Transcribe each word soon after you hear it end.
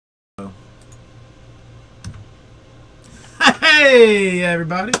Hey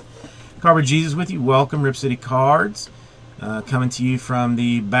everybody, Cardboard Jesus with you. Welcome, Rip City Cards. Coming to you from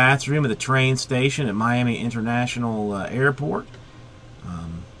the bathroom of the train station at Miami International Airport.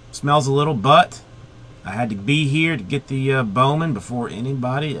 Smells a little, but I had to be here to get the Bowman before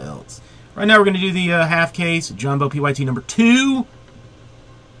anybody else. Right now we're going to do the half case Jumbo PYT number 2.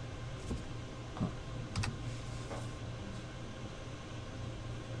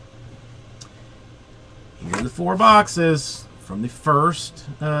 Here are the 4 boxes from the first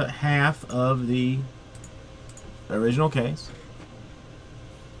half of the original case.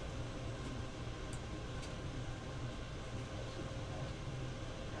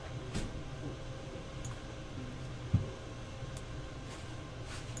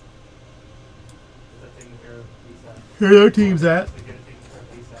 Here are our teams at.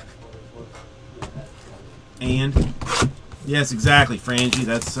 And yes, exactly, Frangie.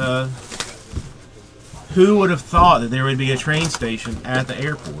 That's who would have thought that there would be a train station at the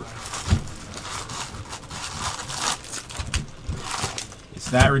airport? It's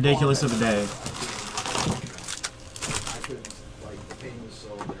that ridiculous of a day.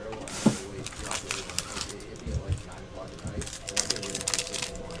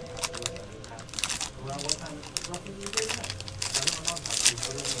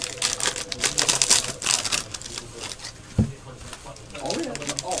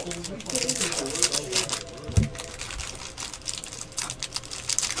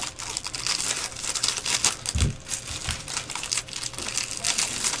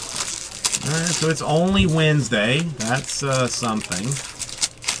 Alright, so it's only Wednesday. That's something.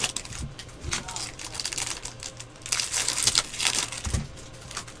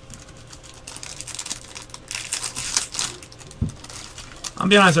 I'll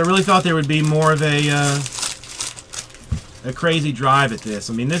be honest, I really thought there would be more of a crazy drive at this.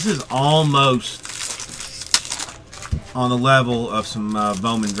 I mean, this is almost on the level of some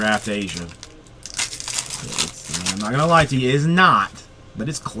Bowman Draft Asia. I'm not going to lie to you, it is not, but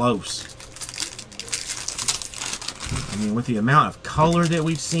it's close. I mean, with the amount of color that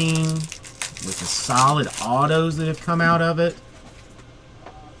we've seen, with the solid autos that have come out of it,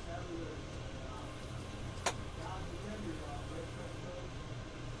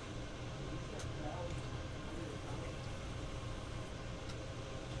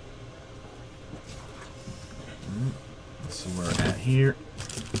 let's see where we're at here.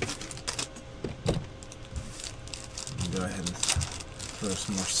 Go ahead and throw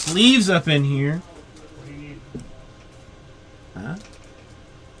some more sleeves up in here. Huh?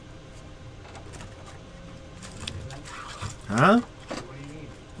 Huh?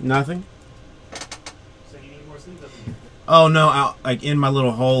 Nothing. So you need more sleeves up in here. Oh no! Like in my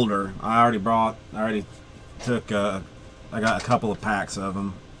little holder, I already took. I got a couple of packs of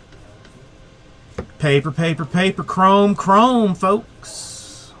them. Paper, paper, paper, chrome, chrome,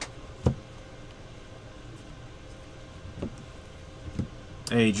 folks.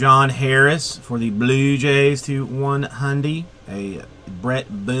 A John Harris for the Blue Jays to 100. A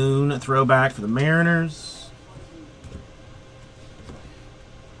Brett Boone throwback for the Mariners.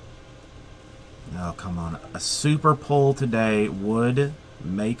 Oh, come on. A super pull today would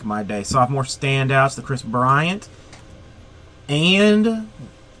make my day. Sophomore standouts, the Chris Bryant. And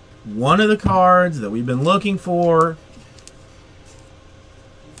one of the cards that we've been looking for.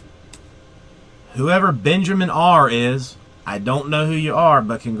 Whoever Benjamin R. is, I don't know who you are,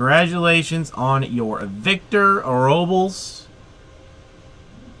 but congratulations on your Victor Robles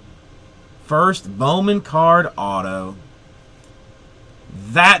first Bowman card auto.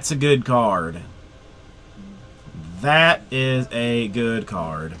 That's a good card. That is a good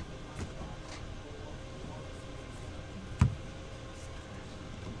card.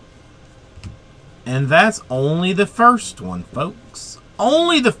 And that's only the first one, folks.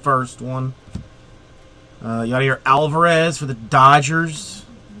 Only the first one. You got your Alvarez for the Dodgers.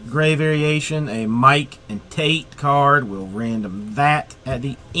 Gray variation. A Mike and Tate card. We'll random that at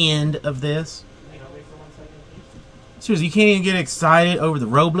the end of this. Seriously, you can't even get excited over the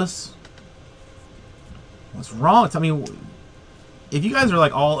Robles? What's wrong? I mean, if you guys are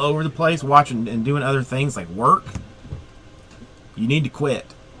like all over the place watching and doing other things like work, you need to quit.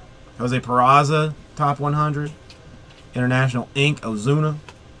 Jose Peraza, top 100. International Ink, Ozuna.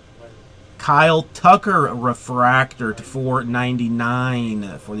 Kyle Tucker, a refractor to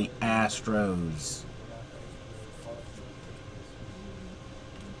 499 for the Astros.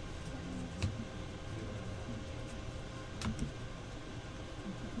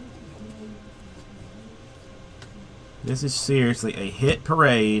 This is seriously a hit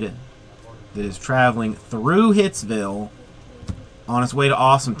parade that is traveling through Hitsville on its way to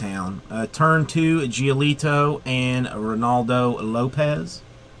Awesome Town. Turn 2, Giolito and Ronaldo Lopez.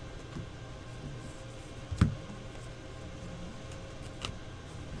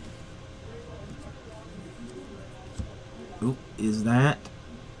 Oop, is that?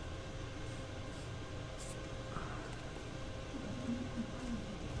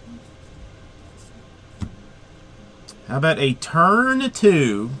 How about a turn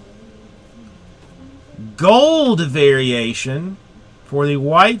 2 gold variation for the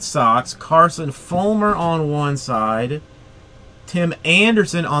White Sox? Carson Fulmer on one side, Tim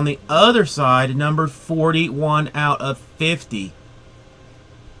Anderson on the other side, numbered 41 out of 50.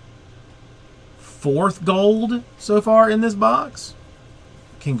 Fourth gold so far in this box.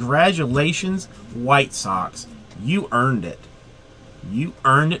 Congratulations, White Sox. You earned it. You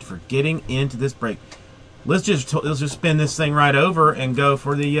earned it for getting into this break. Let's just spin this thing right over and go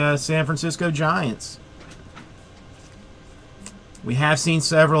for the San Francisco Giants. We have seen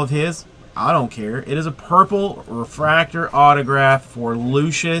several of his. I don't care. It is a purple refractor autograph for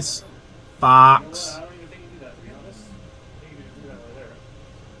Lucius Fox. I don't even think you do that, to be honest. I think you do that right there.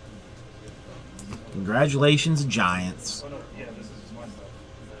 Congratulations, Giants. Oh, no, yeah, this is just my stuff.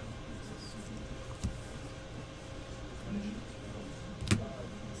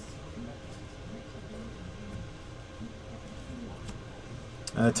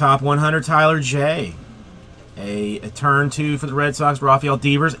 Top 100, Tyler J. A turn 2 for the Red Sox, Rafael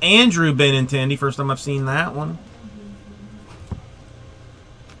Devers. Andrew Benintendi. First time I've seen that one.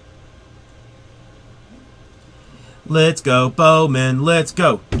 Let's go, Bowman. Let's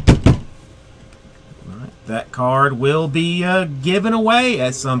go. All right, that card will be given away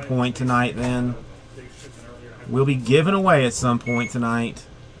at some point tonight, then. Will be given away at some point tonight.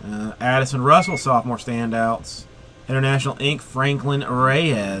 Addison Russell, sophomore standouts. International Ink, Franklin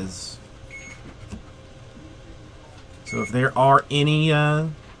Reyes. So if there are any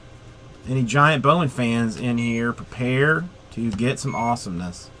Giant Bowman fans in here, prepare to get some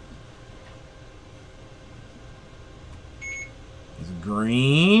awesomeness.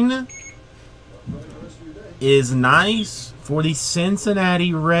 Green is nice for the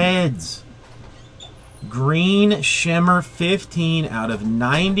Cincinnati Reds. Green Shimmer 15 out of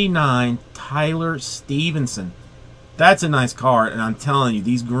 99, Tyler Stevenson. That's a nice card, and I'm telling you,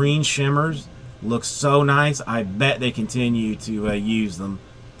 these green shimmers look so nice. I bet they continue to use them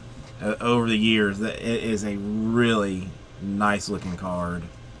over the years. It is a really nice looking card.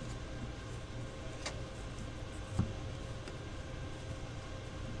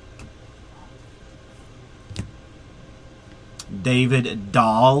 David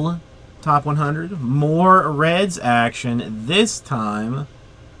Dahl, top 100. More Reds action. This time,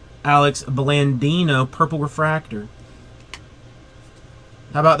 Alex Blandino, purple refractor.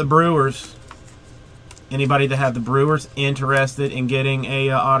 How about the Brewers? Anybody that have the Brewers interested in getting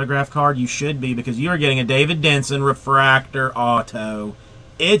a autograph card? You should be, because you are getting a David Denson refractor auto.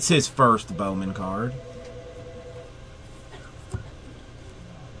 It's his first Bowman card.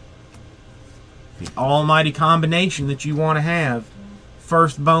 The almighty combination that you want to have.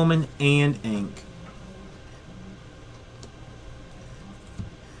 First Bowman and ink.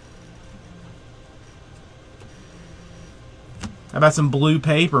 How about some blue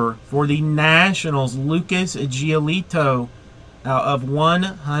paper for the Nationals? Lucas Giolito out of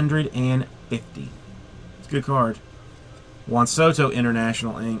 150. It's a good card. Juan Soto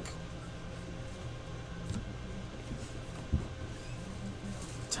International ink.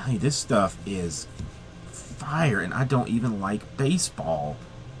 I tell you, this stuff is fire, and I don't even like baseball.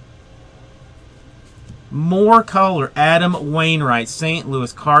 More color. Adam Wainwright, St.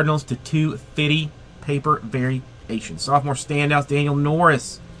 Louis Cardinals to 250 paper variation. Sophomore standouts, Daniel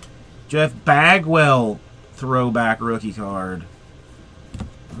Norris. Jeff Bagwell, throwback rookie card.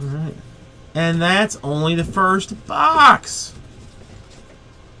 All right. And that's only the first box.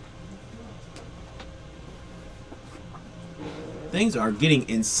 Things are getting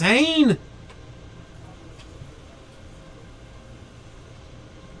insane.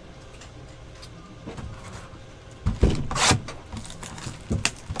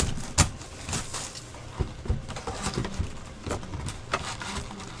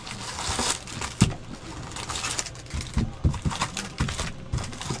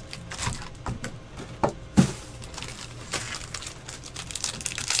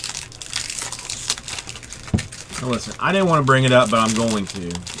 Now listen, I didn't want to bring it up, but I'm going to.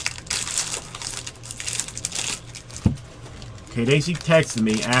 Okay, Daisy texted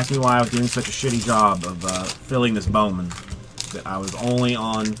me, asked me why I was doing such a shitty job of filling this Bowman. That I was only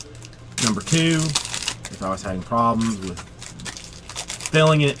on number 2, if I was having problems with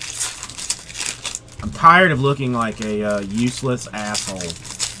filling it. I'm tired of looking like a useless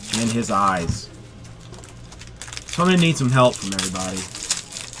asshole in his eyes. So I'm going to need some help from everybody.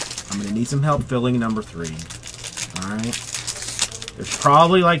 I'm going to need some help filling number 3. Alright? There's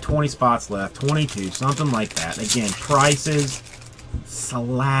probably like 20 spots left. 22, something like that. Again, prices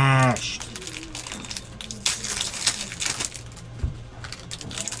slashed.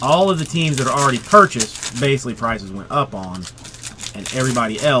 All of the teams that are already purchased, basically prices went up on. And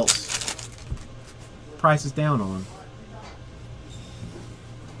everybody else, prices down on.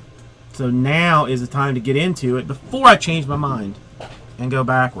 So now is the time to get into it before I change my mind and go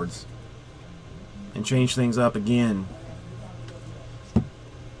backwards and change things up again.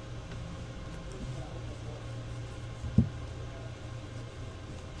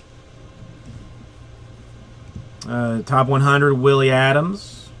 Top 100, Willie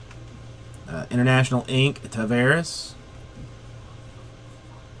Adams. International Ink, Tavares.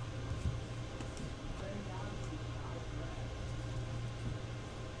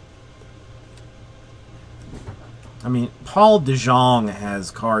 I mean, Paul DeJong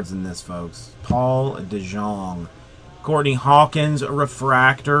has cards in this, folks. Paul DeJong. Courtney Hawkins,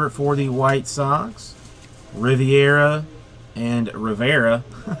 refractor for the White Sox. Riviera and Rivera.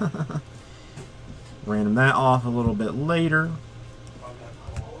 Random that off a little bit later.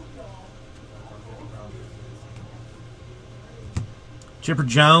 Chipper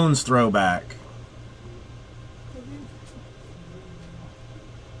Jones throwback.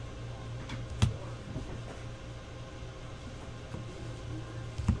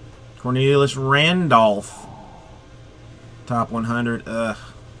 Cornelius Randolph. Top 100.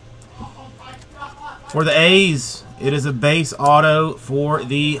 For the A's, it is a base auto for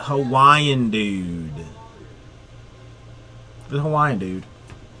the Hawaiian dude. The Hawaiian dude.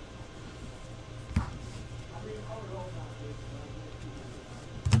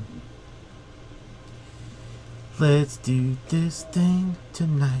 Let's do this thing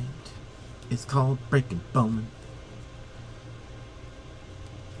tonight. It's called Breaking Bowman.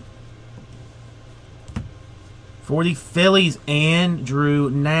 For the Phillies, Andrew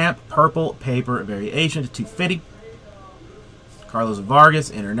Knapp, purple paper variation to 250. Carlos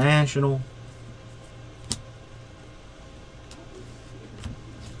Vargas, international.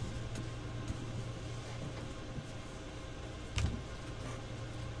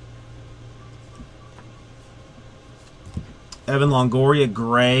 Evan Longoria,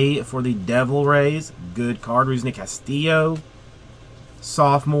 gray for the Devil Rays. Good card. Rusney Castillo,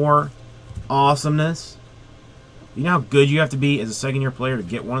 sophomore. Awesomeness. You know how good you have to be as a second-year player to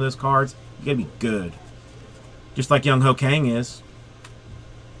get one of those cards? You gotta be good. Just like Young Ho Kang is.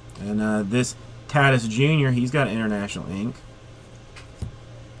 And this Tatis Jr., he's got international ink.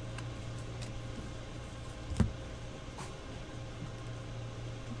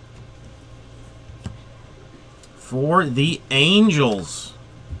 For the Angels,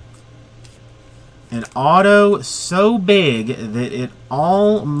 an auto so big that it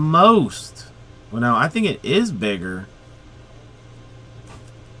almost, well, no, I think it is bigger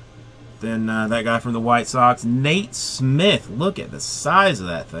than that guy from the White Sox, Nate Smith. Look at the size of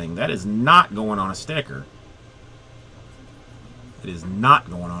that thing. That is not going on a sticker. It is not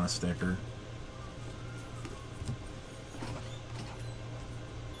going on a sticker.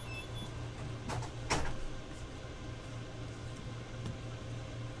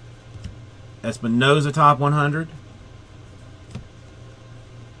 Espinoza, top 100.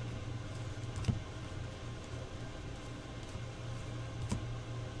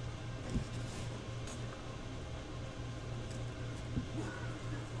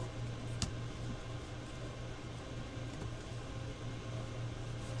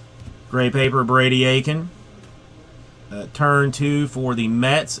 Gray paper, Brady Aiken. Turn 2 for the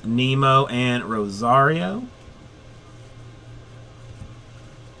Mets, Nemo and Rosario.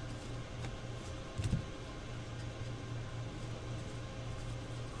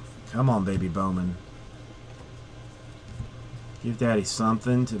 Come on, baby Bowman. Give Daddy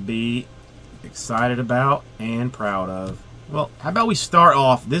something to be excited about and proud of. Well, how about we start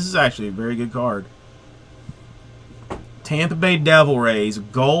off? This is actually a very good card. Tampa Bay Devil Rays,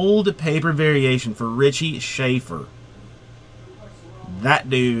 gold paper variation for Richie Schaefer. That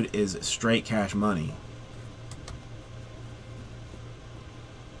dude is straight cash money.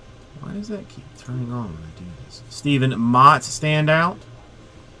 Why does that keep turning on when I do this? Steven Mott's standout.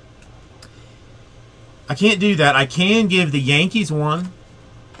 I can't do that. I can give the Yankees one.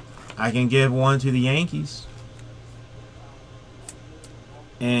 I can give one to the Yankees.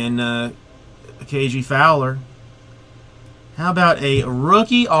 And KG Fowler. How about a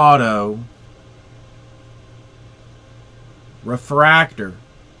rookie auto refractor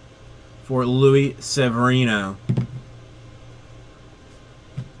for Louis Severino.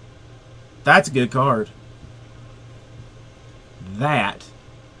 That's a good card. That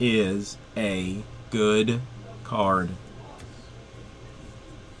is a good card.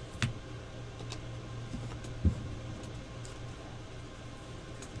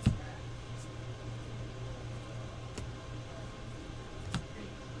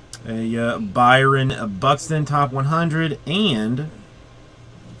 A Byron Buxton top 100, and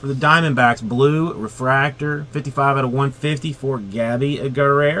for the Diamondbacks, blue refractor 55 out of 150 for Gabby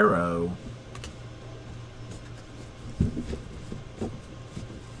Guerrero.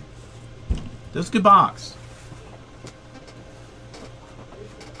 That's a good box.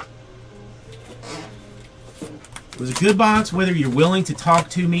 It was a good box whether you're willing to talk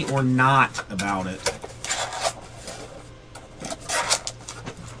to me or not about it.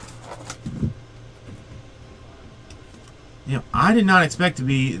 You know, I did not expect to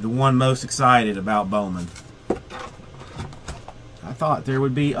be the one most excited about Bowman. I thought there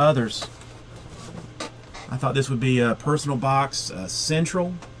would be others. I thought this would be a personal box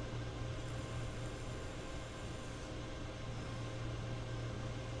central.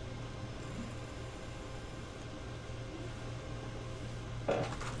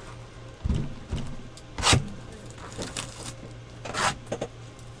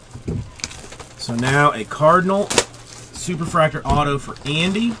 So now a Cardinal Superfractor Auto for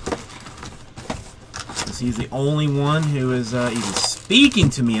Andy. Since he's the only one who is even speaking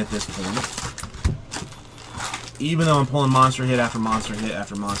to me at this point. Even though I'm pulling monster hit after monster hit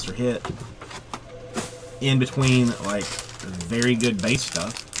after monster hit. In between, like, very good base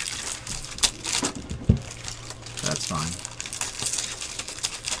stuff. That's fine.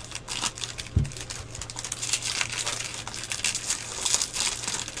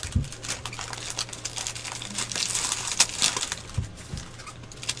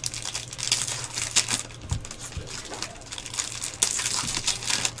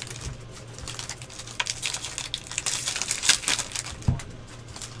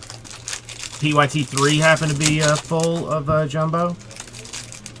 PYT 3 happened to be full of Jumbo?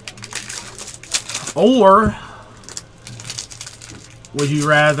 Or would you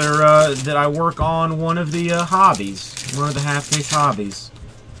rather that I work on one of the hobbies? One of the half-case hobbies?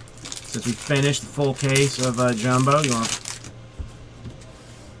 Since we finished the full case of Jumbo,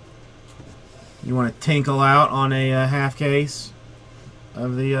 you want to tinkle out on a half case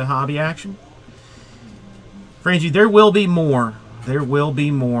of the hobby action? Frangie, there will be more. There will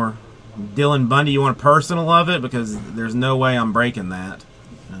be more. Dylan Bundy, you want a personal of it? Because there's no way I'm breaking that.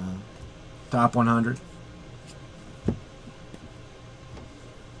 Top 100.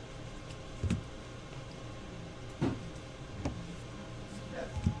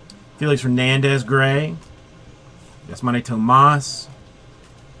 Felix Hernandez Gray. Yasmani Tomas,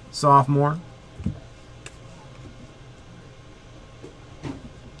 sophomore.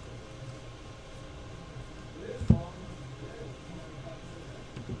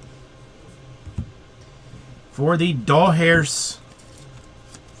 For the Dodgers,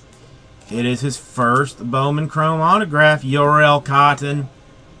 it is his first Bowman Chrome autograph, Yorel Cotton.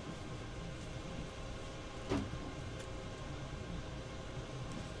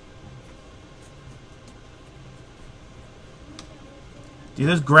 Dude,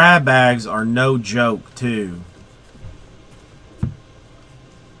 those grab bags are no joke, too.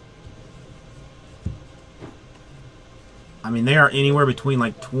 I mean, they are anywhere between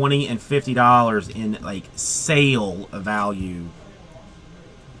like $20 and $50 in like sale value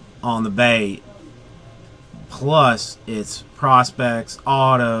on the Bay. Plus, it's prospects,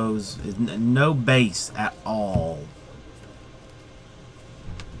 autos, no base at all.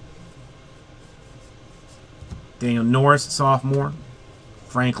 Daniel Norris, sophomore.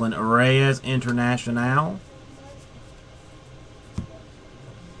 Franklin Reyes, International.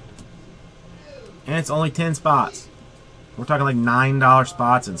 And it's only 10 spots. We're talking like $9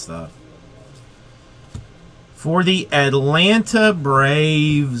 spots and stuff. For the Atlanta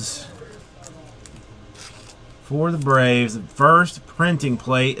Braves. For the Braves, the first printing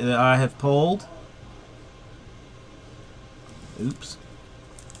plate that I have pulled. Oops.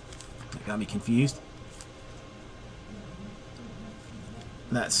 That got me confused.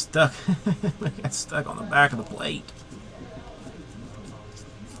 That stuck. Got stuck on the back of the plate.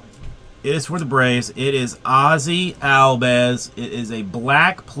 It is for the Braves. It is Ozzy Albies. It is a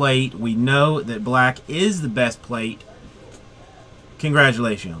black plate. We know that black is the best plate.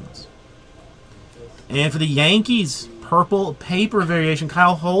 Congratulations. And for the Yankees, purple paper variation,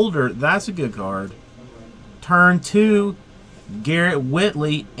 Kyle Holder. That's a good card. Turn 2, Garrett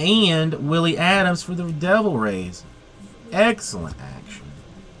Whitley and Willie Adams for the Devil Rays. Excellent action.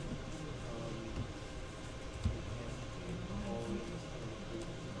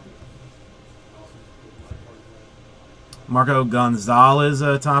 Marco Gonzalez,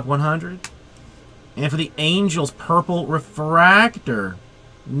 top 100. And for the Angels, purple refractor,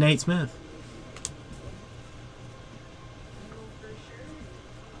 Nate Smith.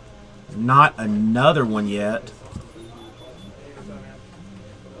 Not another one yet.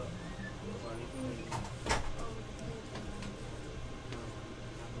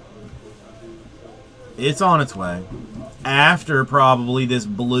 It's on its way. After probably this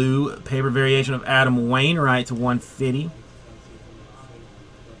blue paper variation of Adam Wainwright to 150.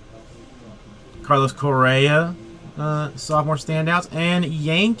 Carlos Correa, sophomore standouts, and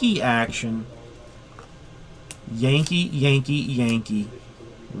Yankee action. Yankee.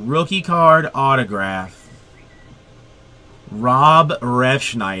 Rookie card autograph. Rob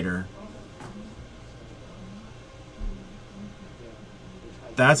Refschneider.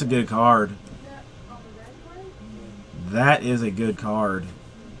 That's a good card. That is a good card.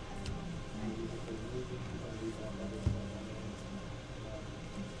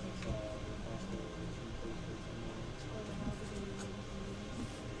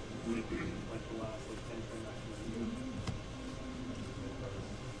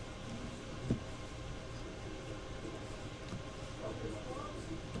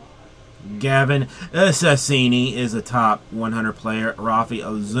 Gavin Assassini is a top 100 player. Rafi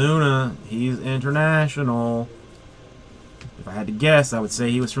Ozuna, he's international. If I had to guess, I would say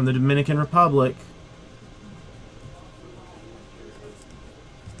he was from the Dominican Republic.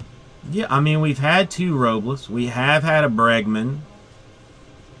 Yeah, I mean, we've had 2 Robles. We have had a Bregman.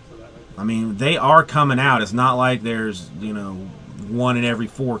 I mean, they are coming out. It's not like there's, you know, 1 in every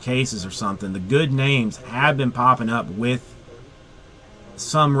 4 cases or something. The good names have been popping up with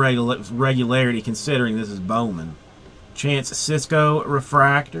some regularity, considering this is Bowman. Chance Cisco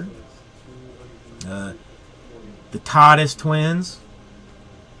refractor. The Tatis twins.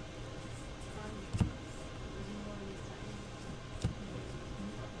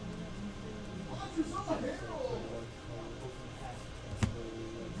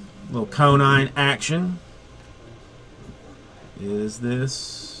 Little Conine action. Is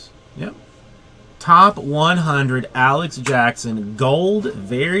this? Yep. Top 100 Alex Jackson gold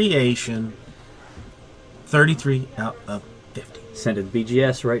variation. 33 out of 50. Send it to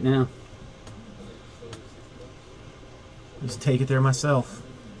BGS right now. Just take it there myself.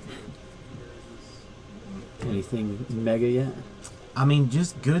 Anything mega yet? I mean,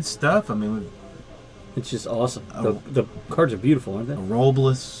 just good stuff. I mean, it's just awesome. The cards are beautiful, aren't they? A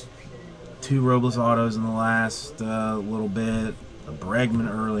Robles, 2 Robles autos in the last little bit. A Bregman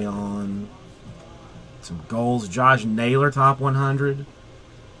early on. Some goals. Josh Naylor, top 100.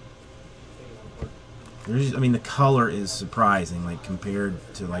 I mean, the color is surprising, like, compared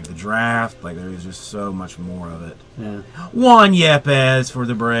to, like, the draft. Like, there's just so much more of it. Yeah. Juan Yepes for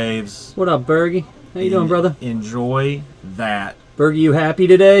the Braves. What up, Bergie? How you doing, brother? Enjoy that. Bergie, you happy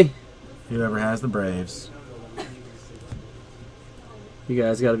today? Whoever has the Braves. You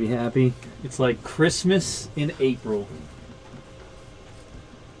guys got to be happy. It's like Christmas in April.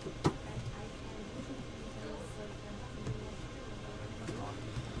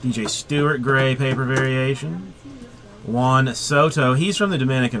 DJ Stewart, gray paper variation. Juan Soto, he's from the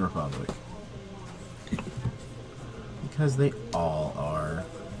Dominican Republic. Because they all are.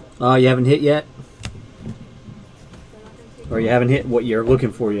 Oh, you haven't hit yet? Or you haven't hit what you're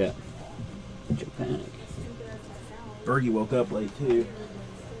looking for yet? Japan. Bergie woke up late, too.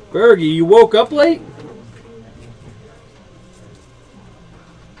 Bergie, you woke up late?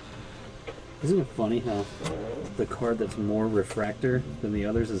 Isn't it funny how the card that's more refractor than the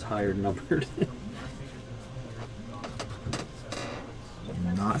others is higher numbered?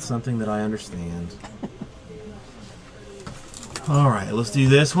 Not something that I understand. Alright, let's do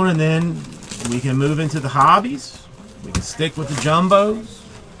this one, and then we can move into the hobbies. We can stick with the jumbos.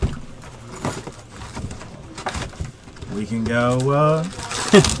 We can go,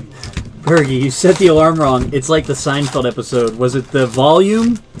 Bergie, you set the alarm wrong. It's like the Seinfeld episode. Was it the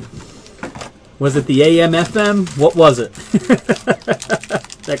volume? Was it the AM, FM? What was it?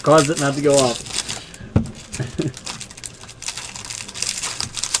 That caused it not to go off.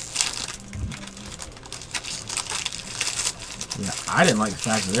 Yeah, I didn't like the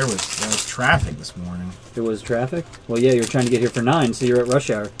fact that there was traffic this morning. There was traffic? Well, yeah, you're trying to get here for 9, so you're at rush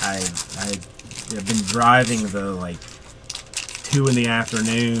hour. I've been driving the, like, 2 in the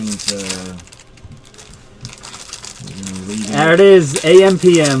afternoon to... There it is, AM,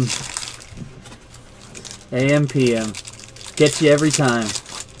 PM. AM, PM. Gets you every time.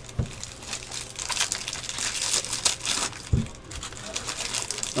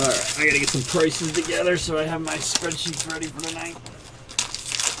 Alright, I gotta get some prices together so I have my spreadsheets ready for tonight.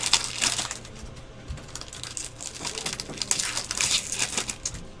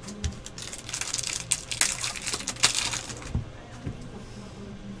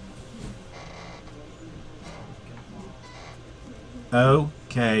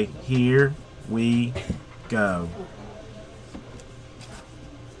 Okay, here we go.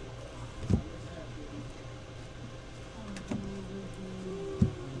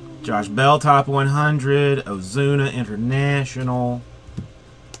 Josh Bell, top 100. Ozuna, international.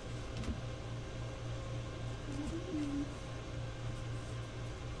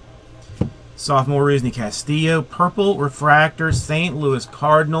 Sophomore Rusney Castillo, purple refractor, St. Louis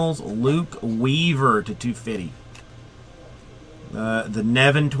Cardinals, Luke Weaver to 250. The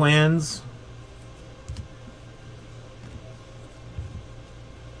Nevin twins.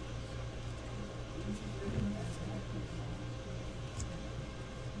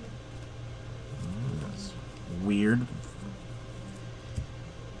 That's weird.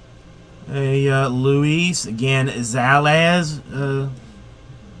 A Luis, again, Zalaz,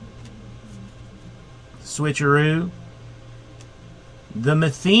 switcheroo. The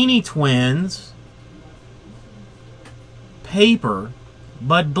Matheny twins, paper,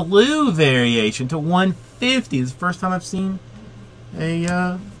 but blue variation to 150. It's the first time I've seen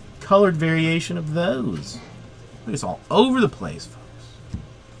a colored variation of those. It's all over the place, folks.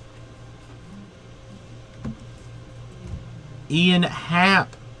 Ian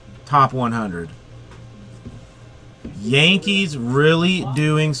Happ, top 100. Yankees really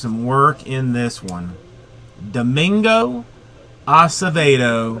doing some work in this one. Domingo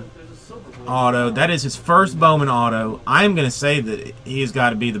Acevedo auto. That is his first Bowman auto. I'm going to say that he has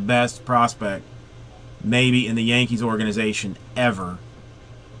got to be the best prospect maybe in the Yankees organization ever.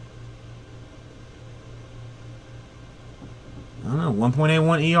 I don't know,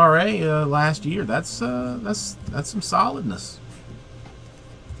 1.81 ERA last year. That's some solidness.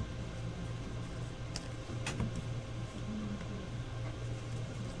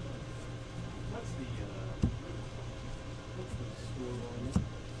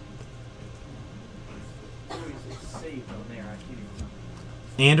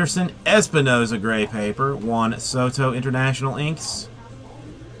 Anderson Espinosa gray paper, Juan Soto International Inks.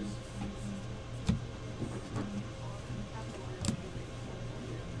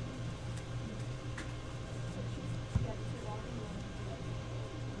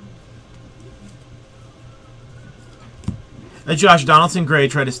 Josh Donaldson gray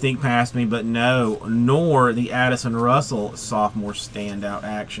tried to sneak past me, but no, nor the Addison Russell sophomore standout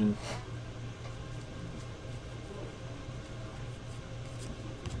action.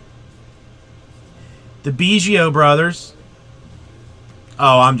 The Biggio brothers.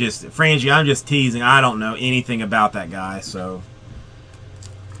 Oh, Frangie, I'm just teasing. I don't know anything about that guy, so.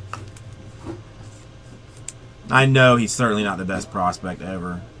 I know he's certainly not the best prospect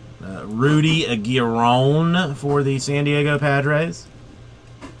ever. Rudy Aguirre for the San Diego Padres.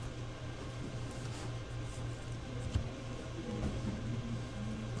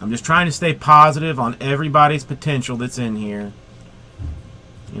 I'm just trying to stay positive on everybody's potential that's in here.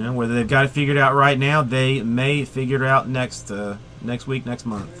 You know, whether they've got it figured out right now, they may figure it out next week, next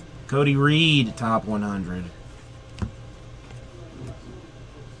month. Cody Reed, top 100.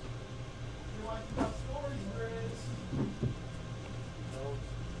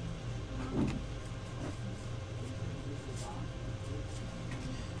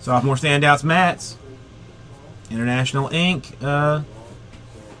 Sophomore standouts, Mats. International Ink. Well,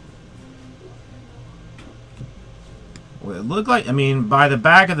 it looked like, I mean, by the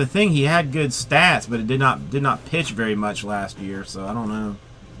back of the thing, he had good stats, but it did not pitch very much last year, so I don't know.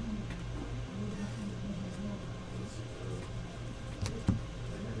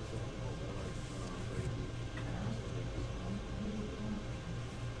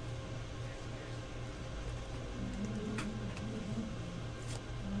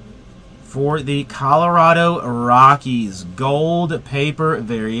 For the Colorado Rockies, gold paper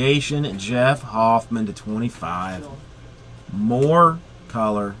variation, Jeff Hoffman to 25. More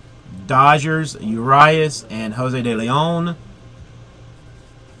color. Dodgers, Urias, and Jose De Leon.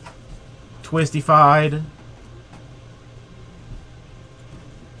 Twistified.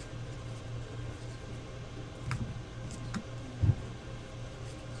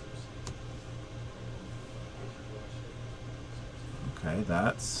 Okay,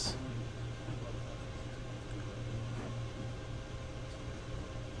 that's...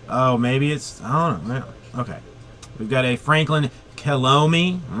 Oh, maybe it's... I don't know. Okay. We've got a Franklin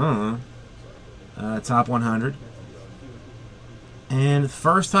Kilomi. Top 100. And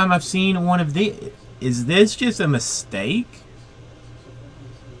first time I've seen one of these. Is this just a mistake?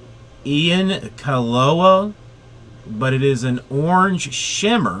 Ian Kaloa. But it is an orange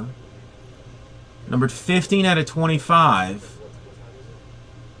shimmer. Numbered 15 out of 25.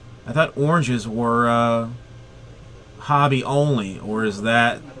 I thought oranges were hobby only. Or is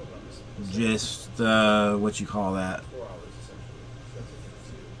that just... what you call that?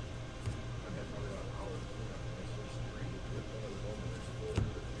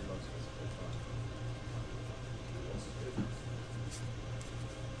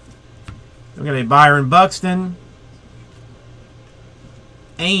 We got a Byron Buxton.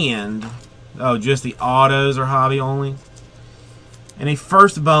 And, oh, just the autos are hobby only. And a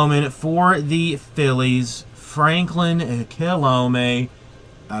first Bowman for the Phillies, Franklin Kilome,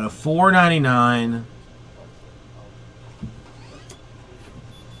 out of 499.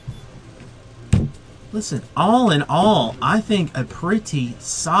 Listen, all in all, I think a pretty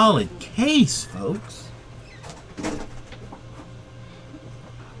solid case, folks.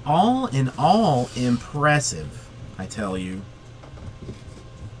 All in all, impressive, I tell you.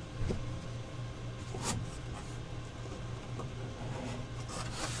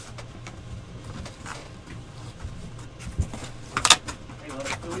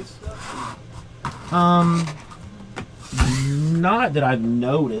 Not that I've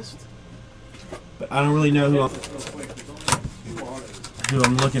noticed, but I don't really know who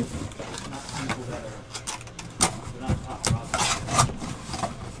I'm looking.